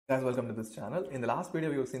Guys, welcome to this channel. In the last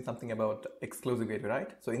video, we've seen something about exclusive gateway, right?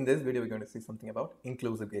 So in this video, we're going to see something about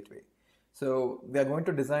inclusive gateway. So we are going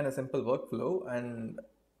to design a simple workflow, and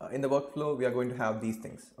in the workflow, we are going to have these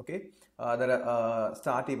things, okay? There are a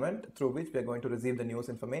start event through which we are going to receive the news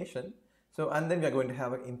information. So, and then we are going to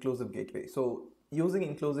have an inclusive gateway. So using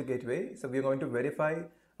inclusive gateway, so we are going to verify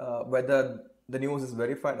whether the news is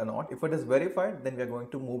verified or not. If it is verified, then we are going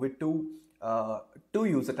to move it to two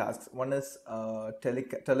user tasks. One is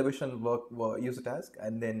television work user task,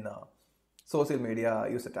 and then social media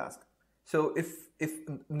user task. So if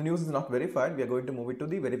the news is not verified, we are going to move it to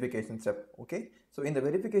the verification step. Okay, so in the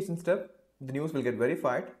verification step, the news will get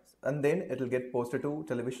verified, and then it will get posted to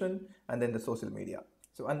television, and then the social media.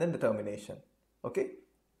 So and then the termination. Okay,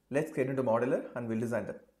 let's get into modeler and we'll design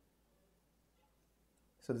that.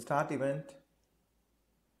 So the start event,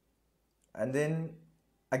 and then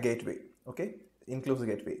a gateway. Okay, inclusive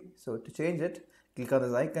gateway. So to change it, click on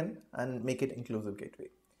this icon and make it inclusive gateway.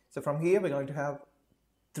 So from here, we're going to have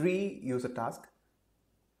three user tasks.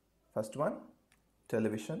 First one,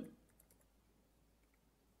 television.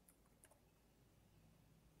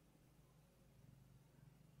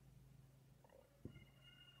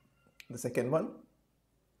 The second one,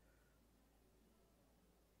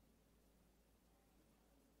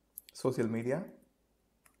 social media.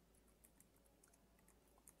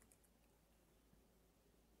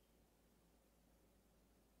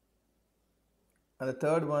 And the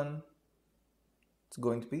third one is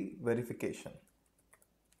going to be verification.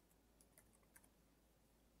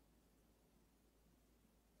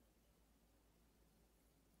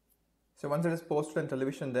 So once it is posted on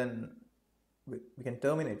television, then we can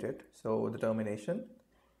terminate it. So the termination.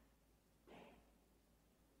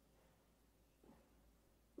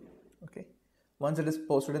 Okay. Once it is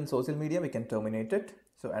posted in social media, we can terminate it.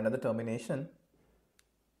 So another termination.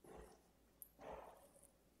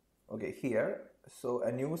 Okay, here. So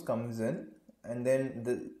a news comes in, and then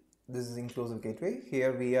this is inclusive gateway.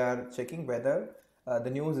 Here we are checking whether the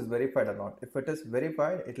news is verified or not. If it is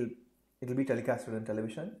verified, it'll be telecasted on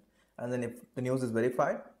television, and then if the news is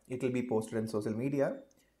verified, it will be posted in social media.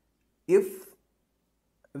 If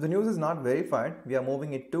the news is not verified, we are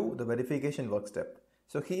moving it to the verification work step.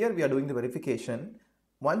 So here we are doing the verification.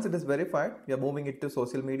 Once it is verified, we are moving it to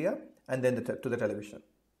social media and then to the television.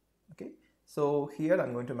 Okay. So here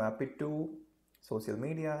I'm going to map it to social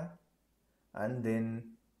media and then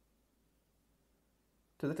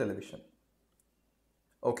to the television.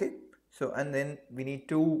 Okay. So and then we need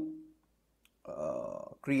to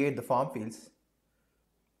create the form fields.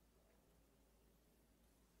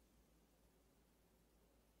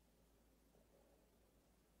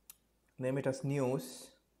 Name it as news,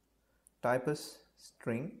 type is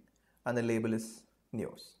string, and the label is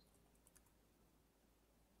news.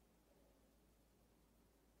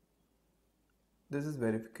 This is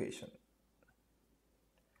verification.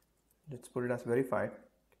 Let's put it as verified.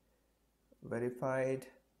 Verified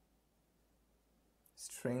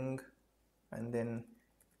string and then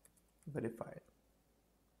verified.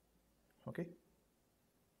 Okay.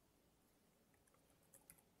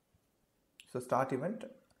 So start event.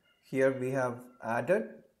 Here we have added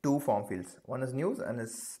two form fields. One is news and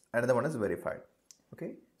another one is verified.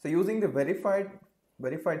 Okay. So using the verified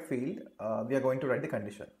field, we are going to write the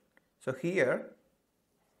condition. So here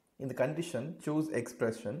in the condition, choose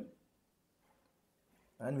expression,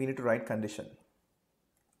 and we need to write condition.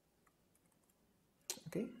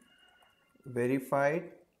 Okay.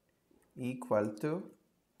 Verified equal to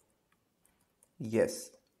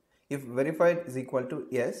yes. If verified is equal to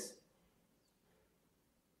yes,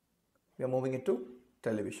 we are moving it to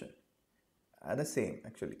television. And the same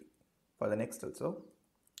actually for the next also.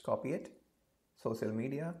 Copy it. Social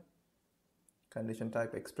media, condition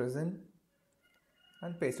type expression,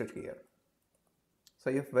 and paste it here. So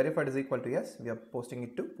if verified is equal to yes, we are posting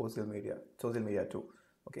it to social media too.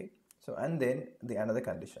 Okay. So and then the another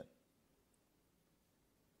condition.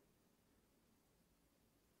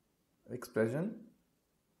 Expression.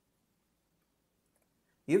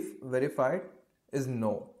 If verified is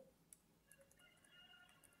no.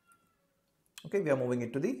 Okay, we are moving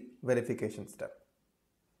it to the verification step.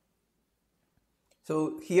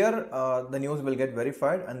 So here the news will get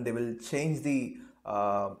verified, and they will change the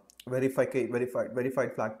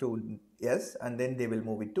verified flag to yes, and then they will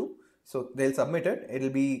move it to, so they'll submit it. It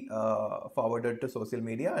will be forwarded to social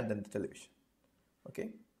media and then the television.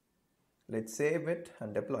 Okay, let's save it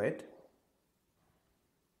and deploy it.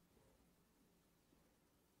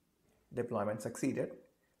 Deployment succeeded.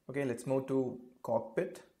 Okay, let's move to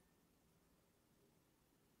cockpit.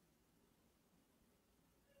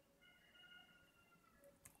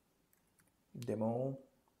 Demo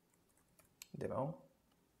demo,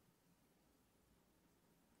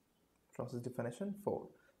 process definition 4.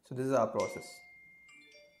 So this is our process.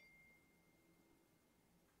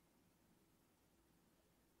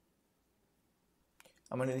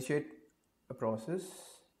 I'm going to initiate a process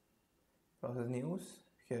news.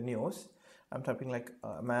 Here news, I'm typing like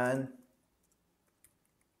a man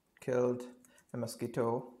killed a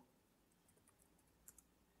mosquito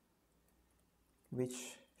which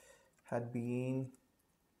had been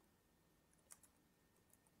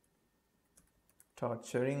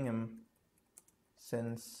torturing him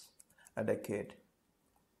since a decade.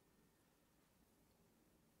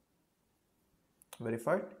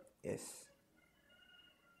 Verified? Yes.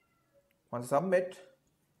 Once submit,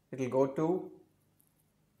 it will go to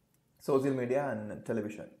social media and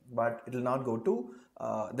television, but it will not go to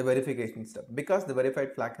the verification step because the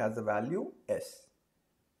verified flag has the value S.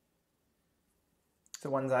 So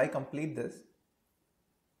once I complete this,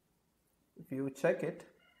 if you check it,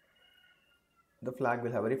 the flag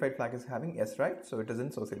will have verified flag is having S, right? So it is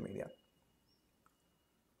in social media.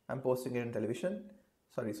 I'm posting it in television,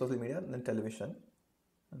 sorry, social media and then television.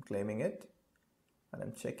 I'm claiming it and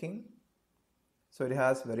I'm checking. So it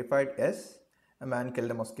has verified S, a man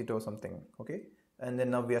killed a mosquito or something, okay? And then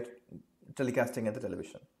now we are telecasting at the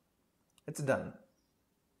television. It's done.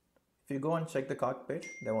 If you go and check the cockpit,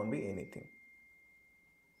 there won't be anything.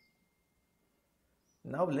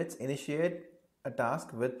 Now let's initiate a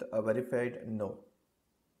task with a verified no.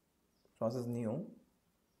 Process new.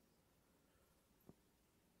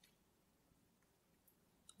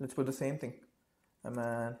 Let's put the same thing. A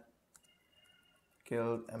man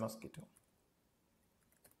killed a mosquito.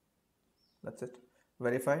 That's it.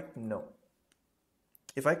 Verified? No.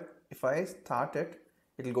 If I start it,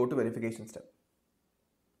 it will go to verification step.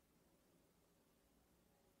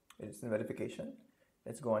 It's in verification.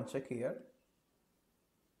 Let's go and check here.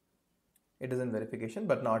 It is in verification,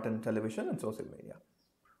 but not in television and social media.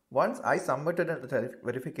 Once I submitted the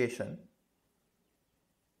verification,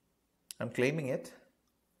 I'm claiming it.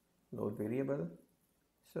 Load variable.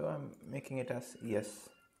 So I'm making it as yes.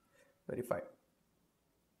 Verified.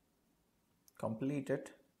 Complete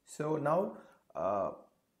it. So now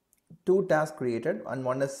 2 tasks created, and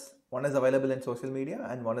one is available in social media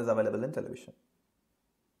and one is available in television.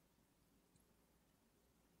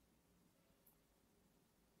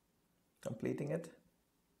 Completing it.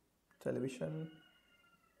 Television.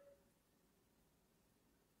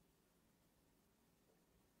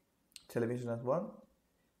 Television has 1.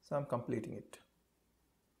 So I'm completing it.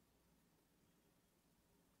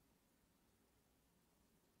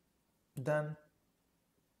 Done.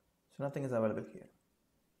 So nothing is available here.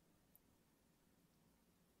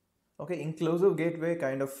 Okay, inclusive gateway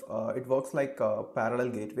kind of it works like a parallel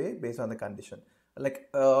gateway based on the condition. Like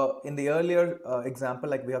in the earlier example,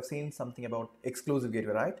 like we have seen something about exclusive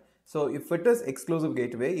gateway, right? So if it is exclusive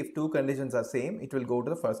gateway, if 2 conditions are same, it will go to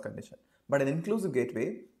the first condition. But in inclusive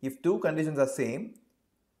gateway, if 2 conditions are same,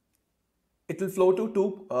 it will flow to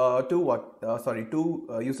two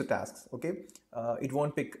user tasks. Okay, it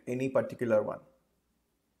won't pick any particular one.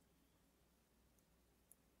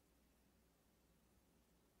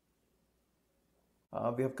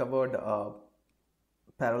 We have covered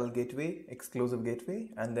parallel gateway, exclusive gateway,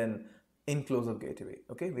 and then inclusive gateway.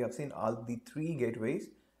 Okay, we have seen all the 3 gateways,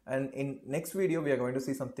 and in next video we are going to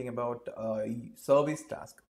see something about service task.